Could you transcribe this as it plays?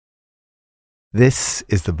This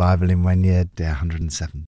is the Bible in 1 year, day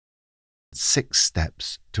 107. 6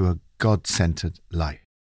 steps to a God-centered life.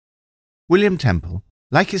 William Temple,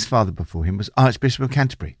 like his father before him, was Archbishop of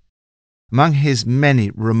Canterbury. Among his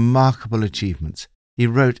many remarkable achievements, he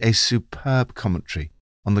wrote a superb commentary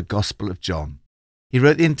on the Gospel of John. He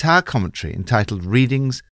wrote the entire commentary entitled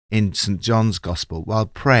Readings in St. John's Gospel while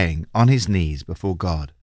praying on his knees before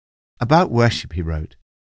God. About worship, he wrote,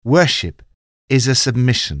 "Worship is a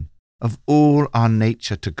submission of all our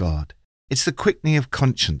nature to God. It's the quickening of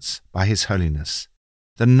conscience by His holiness,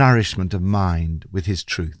 the nourishment of mind with His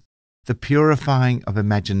truth, the purifying of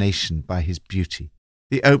imagination by His beauty,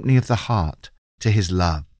 the opening of the heart to His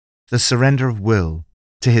love, the surrender of will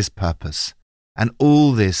to His purpose, and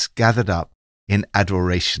all this gathered up in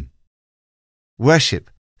adoration. Worship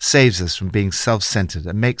saves us from being self-centered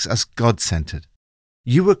and makes us God-centered.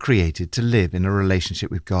 You were created to live in a relationship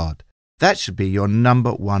with God. That should be your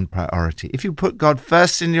number one priority. If you put God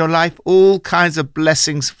first in your life, all kinds of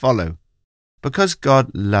blessings follow. Because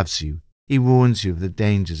God loves you, He warns you of the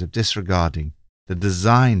dangers of disregarding the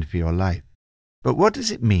design for your life. But what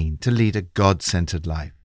does it mean to lead a God-centered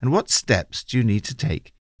life? And what steps do you need to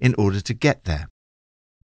take in order to get there?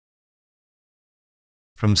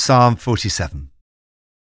 From Psalm 47.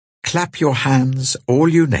 Clap your hands, all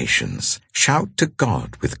you nations, shout to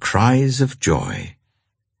God with cries of joy.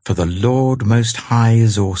 For the Lord Most High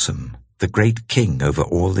is awesome, the great King over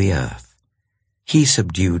all the earth. He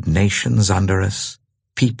subdued nations under us,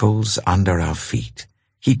 peoples under our feet.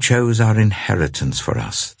 He chose our inheritance for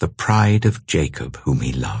us, the pride of Jacob whom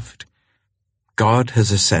He loved. God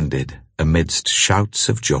has ascended amidst shouts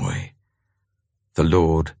of joy, the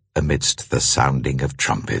Lord amidst the sounding of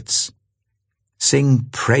trumpets. Sing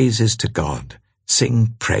praises to God,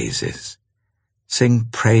 sing praises. Sing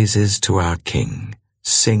praises to our King,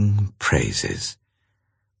 sing praises.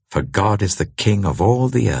 For God is the King of all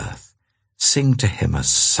the earth. Sing to Him a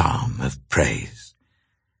psalm of praise.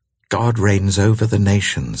 God reigns over the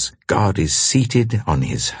nations. God is seated on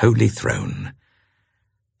His holy throne.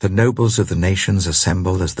 The nobles of the nations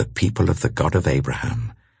assemble as the people of the God of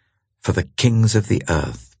Abraham. For the kings of the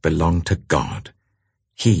earth belong to God.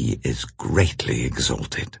 He is greatly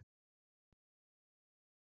exalted.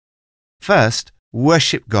 First,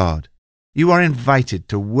 worship God. You are invited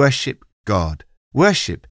to worship God.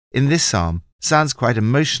 Worship, in this psalm, sounds quite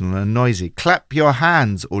emotional and noisy. Clap your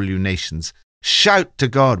hands, all you nations. Shout to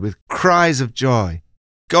God with cries of joy.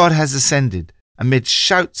 God has ascended amid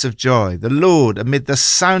shouts of joy, the Lord amid the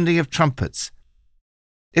sounding of trumpets.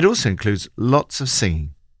 It also includes lots of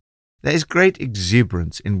singing. There is great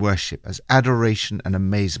exuberance in worship as adoration and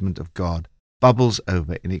amazement of God bubbles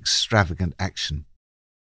over in extravagant action.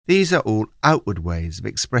 These are all outward ways of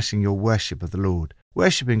expressing your worship of the Lord.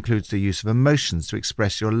 Worship includes the use of emotions to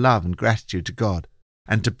express your love and gratitude to God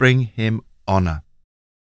and to bring Him honor.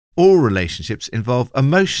 All relationships involve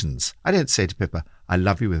emotions. I don't say to Pippa, "I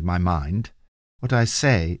love you with my mind." What I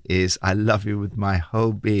say is, "I love you with my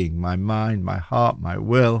whole being, my mind, my heart, my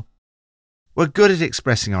will." We're good at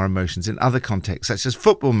expressing our emotions in other contexts, such as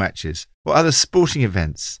football matches or other sporting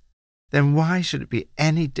events. Then why should it be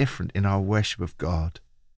any different in our worship of God?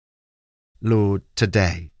 Lord,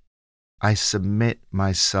 today I submit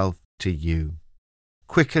myself to You.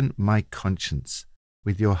 Quicken my conscience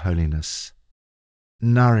with Your holiness.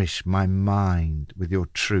 Nourish my mind with Your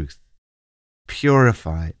truth.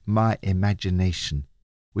 Purify my imagination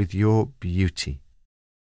with Your beauty.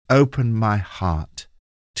 Open my heart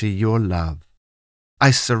to Your love. I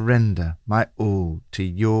surrender my all to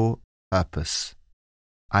Your purpose.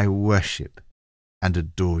 I worship and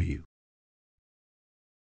adore You.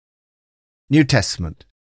 New Testament,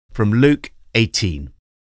 from Luke 18.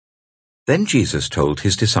 Then Jesus told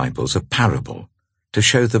His disciples a parable to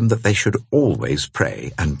show them that they should always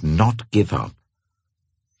pray and not give up.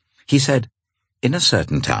 He said, "In a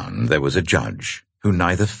certain town there was a judge who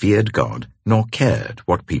neither feared God nor cared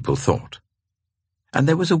what people thought. And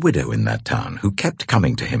there was a widow in that town who kept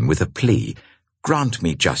coming to him with a plea, 'Grant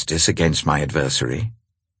me justice against my adversary.'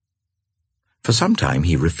 For some time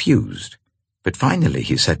he refused, but finally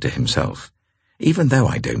he said to himself, 'Even though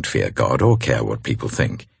I don't fear God or care what people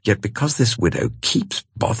think, yet because this widow keeps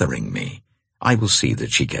bothering me, I will see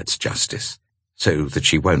that she gets justice, so that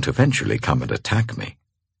she won't eventually come and attack me.'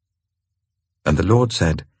 And the Lord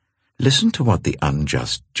said, 'Listen to what the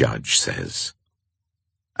unjust judge says.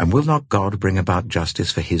 And will not God bring about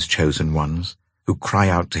justice for His chosen ones, who cry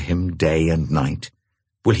out to Him day and night?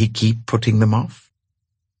 Will He keep putting them off?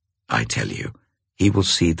 I tell you, He will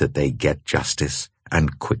see that they get justice,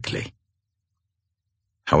 and quickly.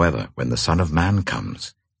 However, when the Son of Man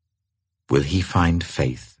comes, will He find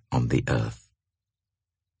faith on the earth?"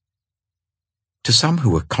 To some who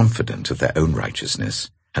were confident of their own righteousness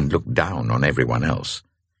and looked down on everyone else,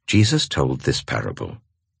 Jesus told this parable.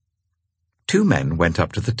 2 men went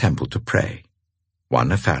up to the temple to pray,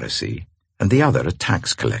 one a Pharisee and the other a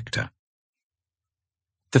tax collector.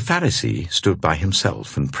 The Pharisee stood by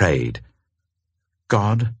himself and prayed,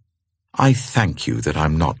 "God, I thank you that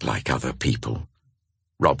I'm not like other people,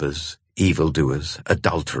 robbers, evildoers,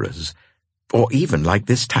 adulterers, or even like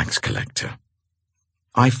this tax collector.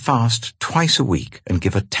 I fast twice a week and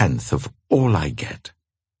give 1/10 of all I get."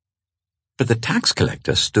 But the tax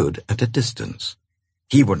collector stood at a distance.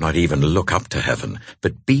 He would not even look up to heaven,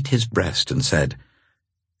 but beat his breast and said,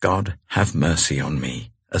 "God, have mercy on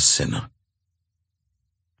me, a sinner."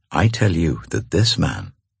 I tell you that this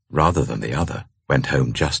man, rather than the other, went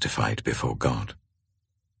home justified before God.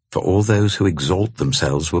 For all those who exalt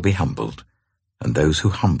themselves will be humbled, and those who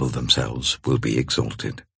humble themselves will be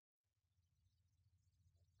exalted.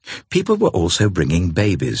 People were also bringing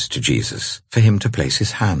babies to Jesus for him to place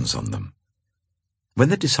his hands on them. When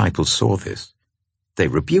the disciples saw this, they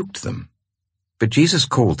rebuked them. But Jesus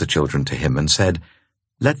called the children to him and said,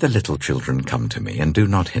 "Let the little children come to me, and do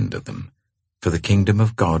not hinder them, for the kingdom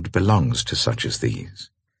of God belongs to such as these.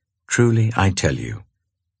 Truly, I tell you,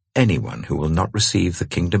 anyone who will not receive the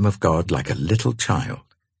kingdom of God like a little child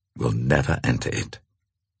will never enter it."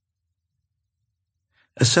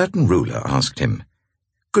 A certain ruler asked him,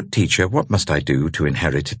 "Good teacher, what must I do to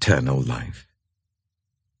inherit eternal life?"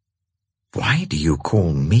 "Why do you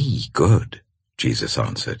call me good?" Jesus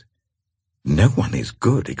answered. "No one is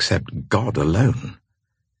good except God alone.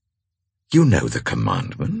 You know the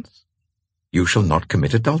commandments. You shall not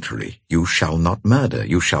commit adultery. You shall not murder.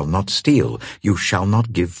 You shall not steal. You shall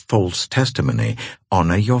not give false testimony.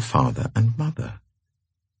 Honor your father and mother."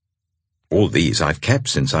 "All these I've kept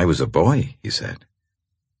since I was a boy," he said.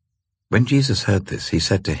 When Jesus heard this, he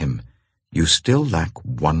said to him, "You still lack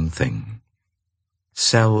one thing.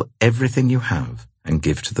 Sell everything you have and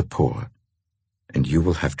give to the poor, and you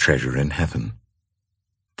will have treasure in heaven.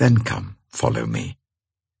 Then come, follow me."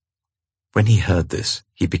 When he heard this,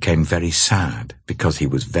 he became very sad because he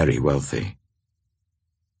was very wealthy.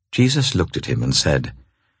 Jesus looked at him and said,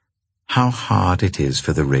 "How hard it is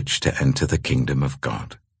for the rich to enter the kingdom of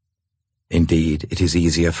God. Indeed, it is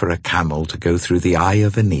easier for a camel to go through the eye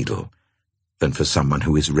of a needle than for someone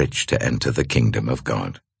who is rich to enter the kingdom of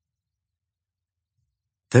God."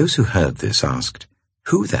 Those who heard this asked,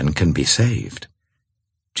 "Who then can be saved?"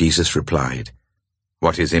 Jesus replied,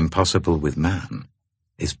 "What is impossible with man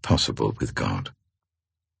is possible with God."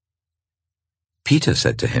 Peter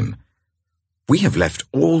said to him, "We have left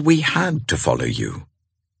all we had to follow you."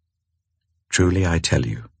 "Truly I tell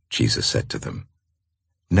you," Jesus said to them,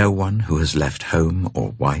 "no one who has left home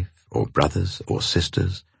or wife or brothers or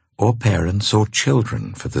sisters or parents or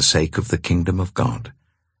children for the sake of the kingdom of God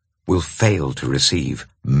will fail to receive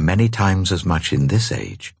many times as much in this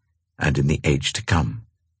age and in the age to come,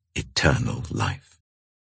 eternal life."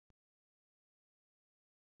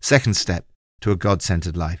 Second step to a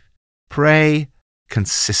God-centered life. Pray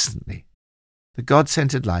consistently. The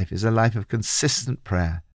God-centered life is a life of consistent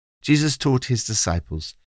prayer. Jesus taught his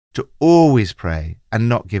disciples to always pray and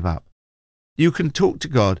not give up. You can talk to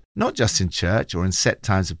God not just in church or in set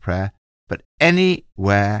times of prayer, but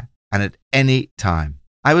anywhere and at any time.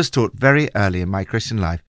 I was taught very early in my Christian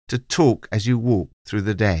life to talk as you walk through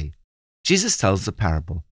the day. Jesus tells the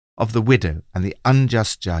parable of the widow and the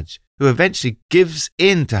unjust judge, who eventually gives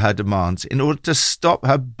in to her demands in order to stop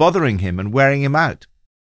her bothering him and wearing him out.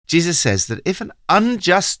 Jesus says that if an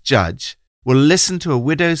unjust judge will listen to a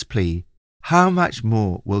widow's plea, how much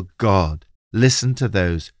more will God listen to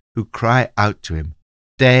those who cry out to him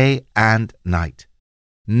day and night?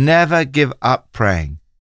 Never give up praying,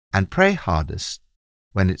 and pray hardest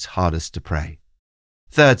when it's hardest to pray.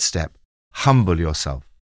 Third step, humble yourself.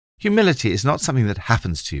 Humility is not something that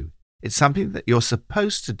happens to you. It's something that you're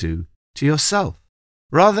supposed to do to yourself.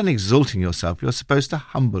 Rather than exalting yourself, you're supposed to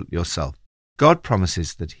humble yourself. God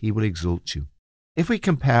promises that he will exalt you. If we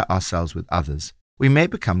compare ourselves with others, we may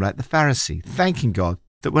become like the Pharisee, thanking God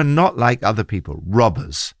that we're not like other people,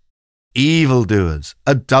 robbers, evildoers,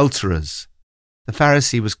 adulterers. The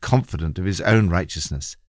Pharisee was confident of his own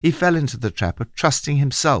righteousness. He fell into the trap of trusting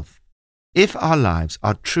himself. If our lives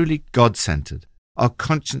are truly God-centered, our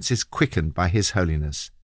conscience is quickened by his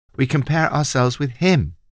holiness. We compare ourselves with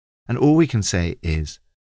him, and all we can say is,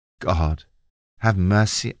 "God, have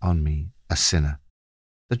mercy on me, a sinner."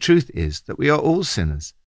 The truth is that we are all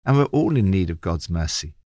sinners, and we're all in need of God's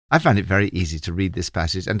mercy. I find it very easy to read this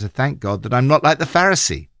passage and to thank God that I'm not like the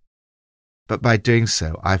Pharisee. But by doing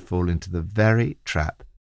so, I fall into the very trap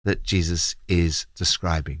that Jesus is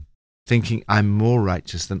describing. thinking I'm more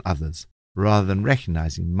righteous than others, rather than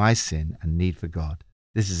recognizing my sin and need for God.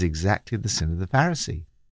 This is exactly the sin of the Pharisee.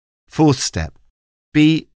 Fourth step,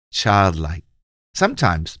 be childlike.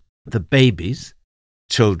 Sometimes the babies,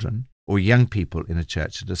 children, or young people in a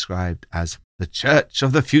church are described as the church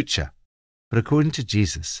of the future. But according to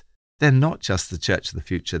Jesus, they're not just the church of the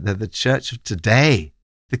future, they're the church of today.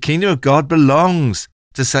 The kingdom of God belongs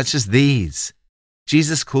to such as these.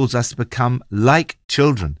 Jesus calls us to become like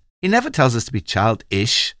children. He never tells us to be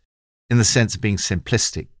childish in the sense of being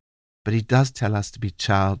simplistic, but he does tell us to be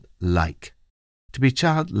childlike. To be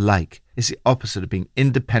childlike is the opposite of being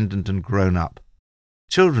independent and grown up.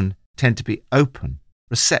 Children tend to be open,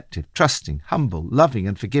 receptive, trusting, humble, loving,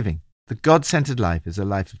 and forgiving. The God-centered life is a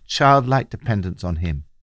life of childlike dependence on Him.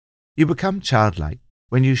 You become childlike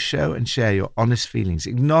when you show and share your honest feelings,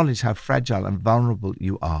 acknowledge how fragile and vulnerable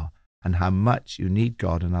you are, and how much you need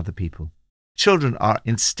God and other people. Children are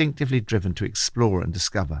instinctively driven to explore and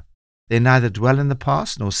discover. They neither dwell in the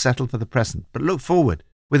past nor settle for the present, but look forward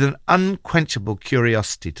with an unquenchable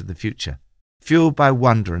curiosity to the future, fueled by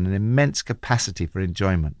wonder and an immense capacity for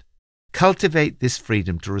enjoyment. Cultivate this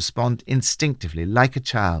freedom to respond instinctively like a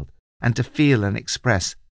child and to feel and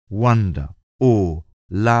express wonder, awe,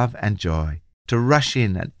 love and joy, to rush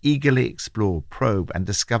in and eagerly explore, probe and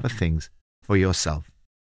discover things for yourself.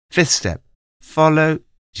 Fifth step, follow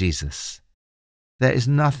Jesus. There is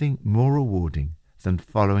nothing more rewarding than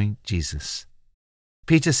following Jesus.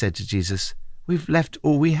 Peter said to Jesus, "We've left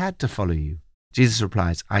all we had to follow you." Jesus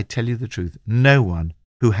replies, "I tell you the truth, no one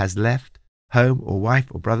who has left home or wife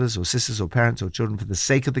or brothers or sisters or parents or children for the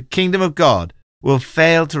sake of the kingdom of God will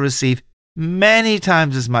fail to receive many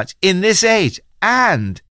times as much in this age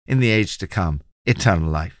and in the age to come,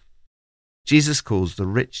 eternal life." Jesus calls the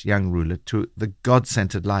rich young ruler to the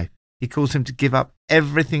God-centered life. He calls him to give up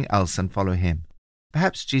everything else and follow him.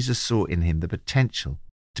 Perhaps Jesus saw in him the potential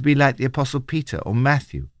to be like the Apostle Peter or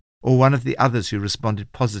Matthew, or one of the others who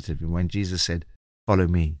responded positively when Jesus said, "Follow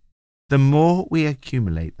me." The more we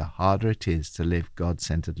accumulate, the harder it is to live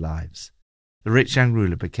God-centered lives. The rich young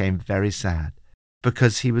ruler became very sad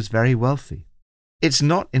because he was very wealthy. It's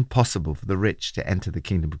not impossible for the rich to enter the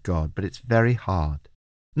kingdom of God, but it's very hard.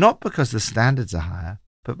 Not because the standards are higher,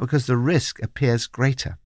 but because the risk appears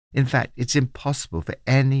greater. In fact, it's impossible for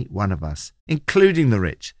any one of us, including the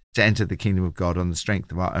rich, to enter the kingdom of God on the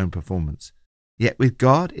strength of our own performance. Yet with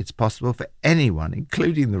God, it's possible for anyone,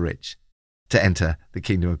 including the rich, to enter the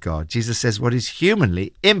kingdom of God. Jesus says what is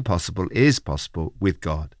humanly impossible is possible with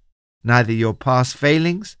God. Neither your past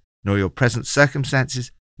failings nor your present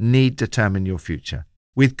circumstances need determine your future.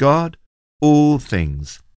 With God, all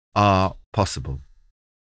things are possible.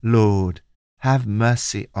 Lord, have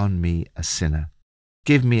mercy on me, a sinner.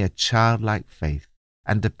 Give me a childlike faith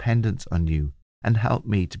and dependence on you, and help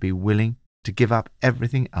me to be willing to give up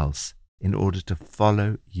everything else in order to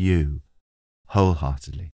follow you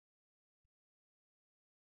wholeheartedly.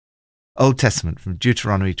 Old Testament from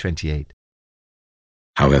Deuteronomy 28.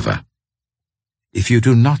 However, if you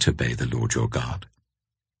do not obey the Lord your God,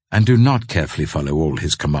 and do not carefully follow all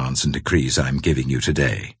his commands and decrees I am giving you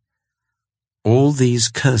today, all these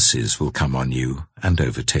curses will come on you and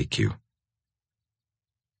overtake you.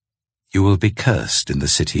 You will be cursed in the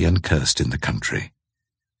city and cursed in the country.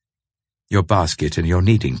 Your basket and your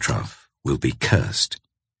kneading trough will be cursed.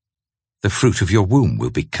 The fruit of your womb will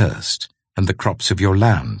be cursed, and the crops of your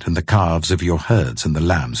land, and the calves of your herds, and the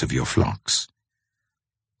lambs of your flocks.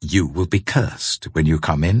 You will be cursed when you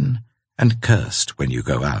come in, and cursed when you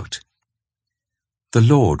go out. The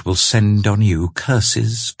Lord will send on you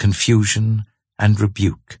curses, confusion, and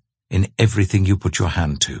rebuke in everything you put your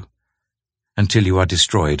hand to, until you are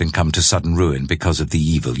destroyed and come to sudden ruin because of the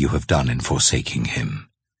evil you have done in forsaking him.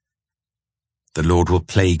 The Lord will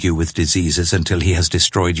plague you with diseases until he has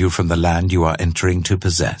destroyed you from the land you are entering to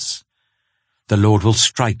possess. The Lord will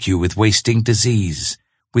strike you with wasting disease,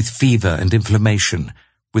 with fever and inflammation,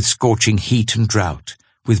 with scorching heat and drought,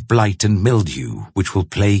 with blight and mildew, which will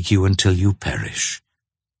plague you until you perish.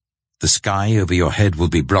 The sky over your head will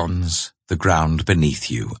be bronze, the ground beneath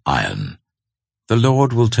you iron. The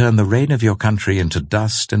Lord will turn the rain of your country into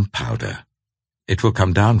dust and powder. It will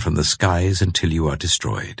come down from the skies until you are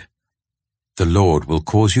destroyed. The Lord will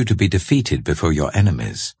cause you to be defeated before your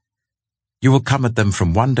enemies. You will come at them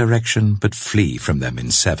from one direction, but flee from them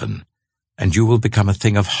in 7, and you will become a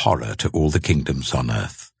thing of horror to all the kingdoms on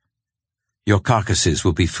earth. Your carcasses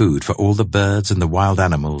will be food for all the birds and the wild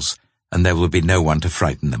animals, and there will be no one to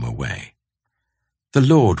frighten them away. The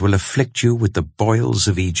Lord will afflict you with the boils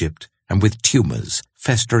of Egypt, and with tumors,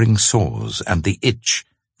 festering sores, and the itch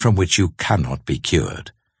from which you cannot be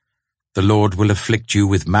cured. The Lord will afflict you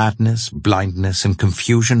with madness, blindness, and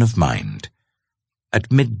confusion of mind.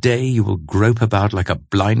 At midday you will grope about like a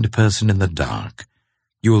blind person in the dark.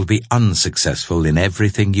 You will be unsuccessful in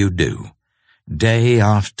everything you do. Day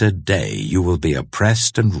after day you will be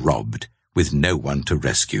oppressed and robbed, with no one to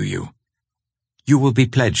rescue you. You will be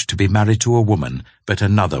pledged to be married to a woman, but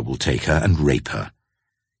another will take her and rape her.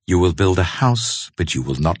 You will build a house, but you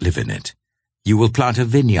will not live in it. You will plant a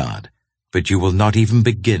vineyard, but you will not even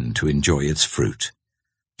begin to enjoy its fruit.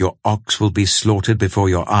 Your ox will be slaughtered before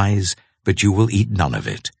your eyes, but you will eat none of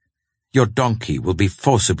it. Your donkey will be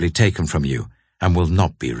forcibly taken from you, and will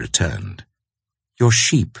not be returned. Your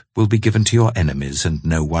sheep will be given to your enemies, and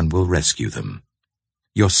no one will rescue them.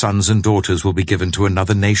 Your sons and daughters will be given to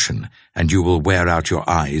another nation, and you will wear out your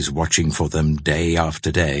eyes watching for them day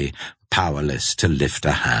after day, powerless to lift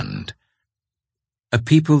a hand. A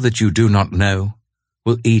people that you do not know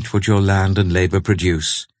will eat what your land and labor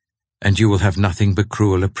produce, and you will have nothing but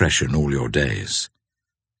cruel oppression all your days.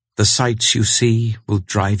 The sights you see will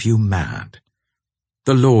drive you mad.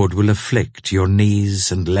 The Lord will afflict your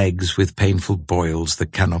knees and legs with painful boils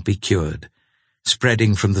that cannot be cured,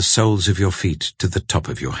 spreading from the soles of your feet to the top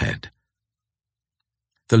of your head.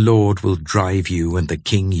 The Lord will drive you and the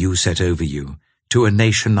king you set over you to a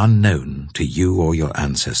nation unknown to you or your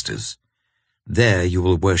ancestors. There you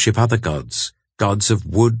will worship other gods, gods of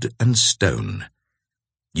wood and stone.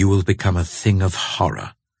 You will become a thing of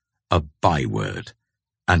horror, a byword,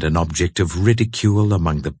 and an object of ridicule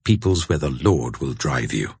among the peoples where the Lord will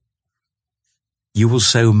drive you. You will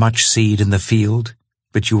sow much seed in the field,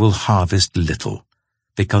 but you will harvest little,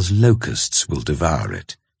 because locusts will devour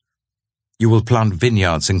it. You will plant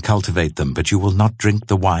vineyards and cultivate them, but you will not drink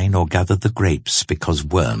the wine or gather the grapes, because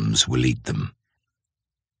worms will eat them.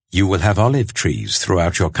 You will have olive trees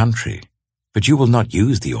throughout your country, but you will not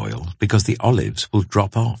use the oil, because the olives will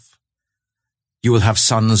drop off. You will have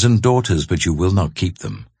sons and daughters, but you will not keep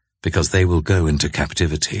them, because they will go into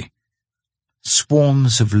captivity.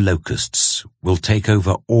 Swarms of locusts will take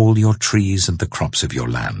over all your trees and the crops of your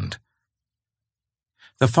land.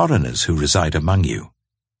 The foreigners who reside among you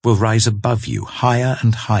will rise above you higher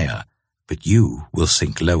and higher, but you will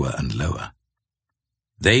sink lower and lower.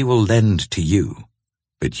 They will lend to you,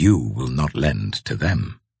 but you will not lend to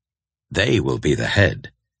them. They will be the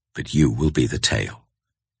head, but you will be the tail.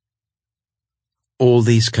 All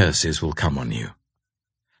these curses will come on you.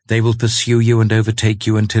 They will pursue you and overtake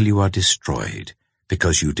you until you are destroyed,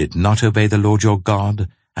 because you did not obey the Lord your God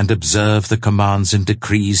and observe the commands and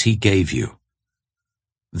decrees he gave you.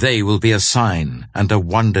 They will be a sign and a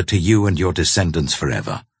wonder to you and your descendants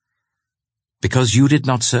forever. Because you did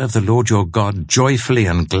not serve the Lord your God joyfully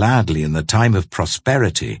and gladly in the time of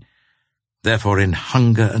prosperity, therefore in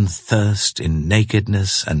hunger and thirst, in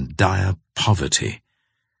nakedness and dire poverty,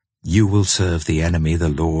 you will serve the enemy the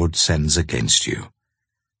Lord sends against you.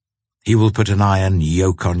 He will put an iron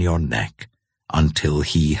yoke on your neck until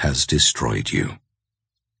he has destroyed you.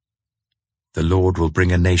 The Lord will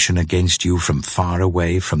bring a nation against you from far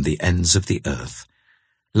away, from the ends of the earth,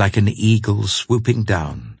 like an eagle swooping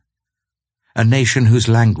down, a nation whose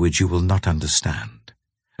language you will not understand,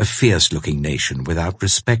 a fierce-looking nation without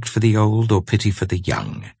respect for the old or pity for the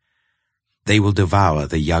young. They will devour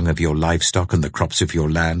the young of your livestock and the crops of your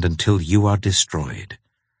land until you are destroyed.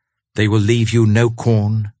 They will leave you no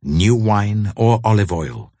corn, new wine, or olive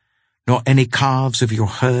oil, nor any calves of your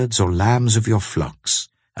herds or lambs of your flocks,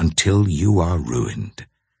 until you are ruined.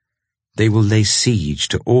 They will lay siege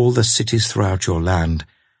to all the cities throughout your land,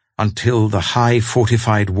 until the high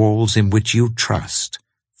fortified walls in which you trust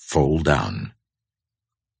fall down.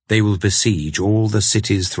 They will besiege all the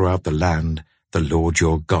cities throughout the land the Lord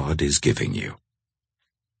your God is giving you.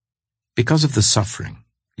 Because of the suffering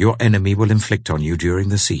your enemy will inflict on you during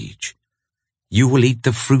the siege, you will eat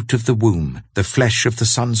the fruit of the womb, the flesh of the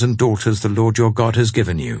sons and daughters the Lord your God has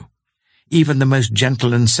given you. Even the most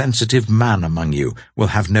gentle and sensitive man among you will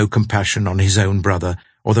have no compassion on his own brother,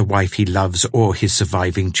 or the wife he loves, or his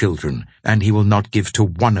surviving children, and he will not give to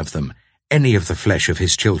one of them any of the flesh of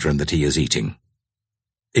his children that he is eating.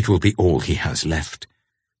 It will be all he has left,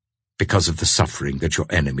 because of the suffering that your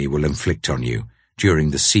enemy will inflict on you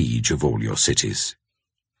during the siege of all your cities.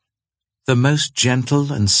 The most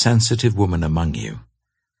gentle and sensitive woman among you,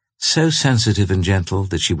 so sensitive and gentle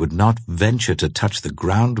that she would not venture to touch the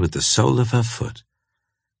ground with the sole of her foot,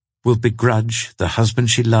 will begrudge the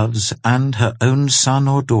husband she loves and her own son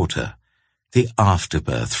or daughter the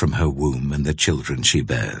afterbirth from her womb and the children she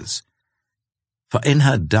bears. For in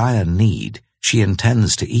her dire need she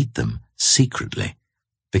intends to eat them secretly,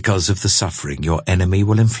 because of the suffering your enemy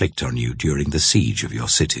will inflict on you during the siege of your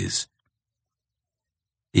cities.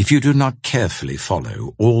 if you do not carefully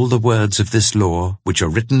follow all the words of this law which are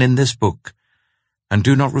written in this book, and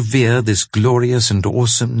do not revere this glorious and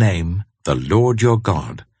awesome name, the Lord your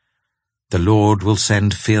God, the Lord will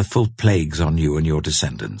send fearful plagues on you and your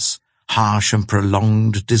descendants, harsh and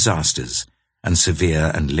prolonged disasters, and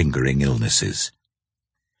severe and lingering illnesses.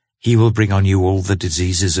 He will bring on you all the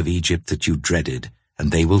diseases of Egypt that you dreaded,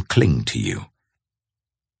 and they will cling to you.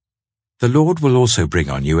 The Lord will also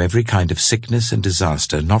bring on you every kind of sickness and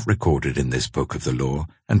disaster not recorded in this book of the law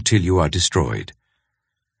until you are destroyed.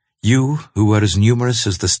 You, who were as numerous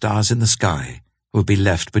as the stars in the sky, will be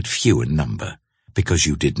left but few in number, because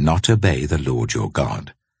you did not obey the Lord your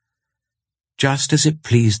God. Just as it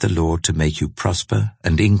pleased the Lord to make you prosper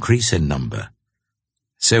and increase in number,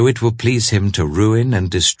 so it will please him to ruin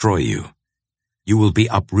and destroy you. You will be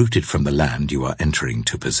uprooted from the land you are entering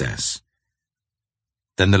to possess.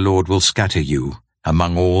 Then the Lord will scatter you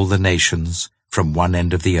among all the nations, from one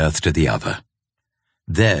end of the earth to the other.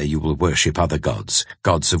 There you will worship other gods,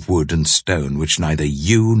 gods of wood and stone, which neither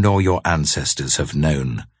you nor your ancestors have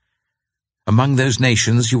known. Among those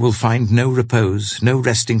nations you will find no repose, no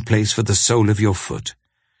resting place for the sole of your foot.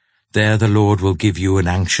 There the Lord will give you an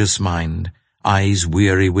anxious mind, eyes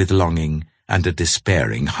weary with longing, and a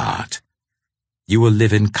despairing heart. You will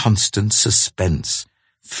live in constant suspense,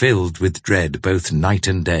 filled with dread both night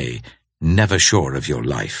and day, never sure of your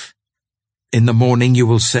life. In the morning you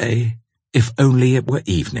will say, if only it were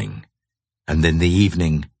evening, and in the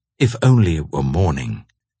evening, if only it were morning,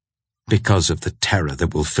 because of the terror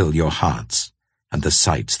that will fill your hearts and the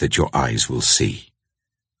sights that your eyes will see.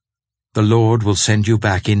 The Lord will send you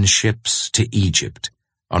back in ships to Egypt,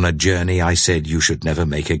 on a journey I said you should never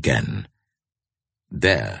make again.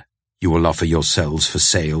 There you will offer yourselves for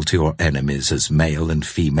sale to your enemies as male and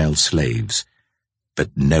female slaves, but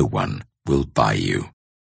no one will buy you.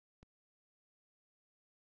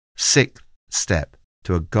 Sixth step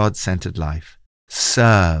to a God-centered life.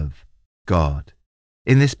 Serve God.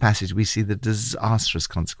 In this passage we see the disastrous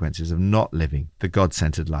consequences of not living the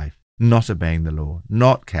God-centered life, not obeying the law,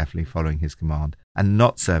 not carefully following his command, and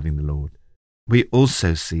not serving the Lord. We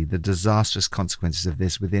also see the disastrous consequences of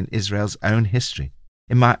this within Israel's own history.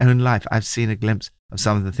 In my own life, I've seen a glimpse of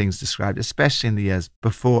some of the things described, especially in the years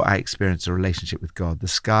before I experienced a relationship with God. The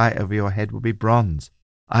sky over your head will be bronze.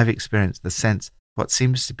 I've experienced the sense of what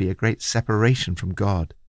seems to be a great separation from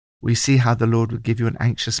God. We see how the Lord will give you an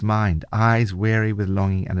anxious mind, eyes weary with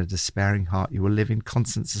longing, and a despairing heart. You will live in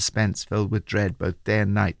constant suspense, filled with dread, both day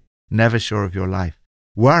and night, never sure of your life.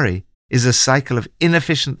 Worry is a cycle of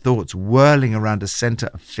inefficient thoughts whirling around a center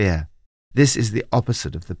of fear. This is the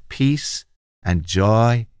opposite of the peace and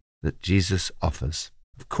joy that Jesus offers.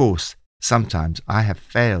 Of course, sometimes I have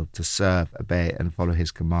failed to serve, obey, and follow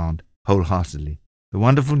his command wholeheartedly. The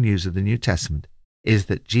wonderful news of the New Testament is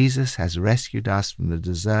that Jesus has rescued us from the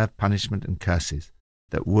deserved punishment and curses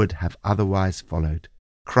that would have otherwise followed.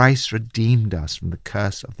 Christ redeemed us from the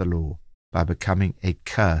curse of the law by becoming a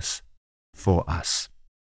curse for us.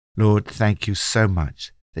 Lord, thank you so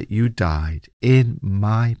much that you died in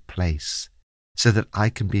my place so that I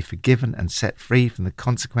can be forgiven and set free from the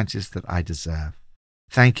consequences that I deserve.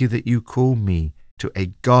 Thank you that you call me to a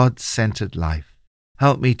God-centered life.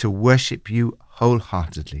 Help me to worship you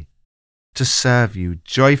wholeheartedly, to serve you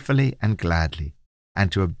joyfully and gladly,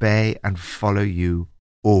 and to obey and follow you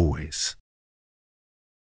always.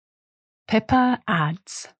 Pippa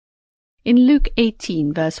adds, in Luke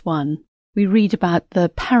 18 verse 1, we read about the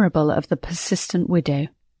parable of the persistent widow.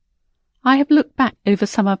 I have looked back over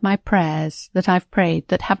some of my prayers that I've prayed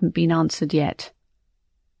that haven't been answered yet.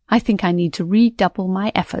 I think I need to redouble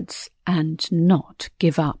my efforts and not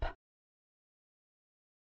give up.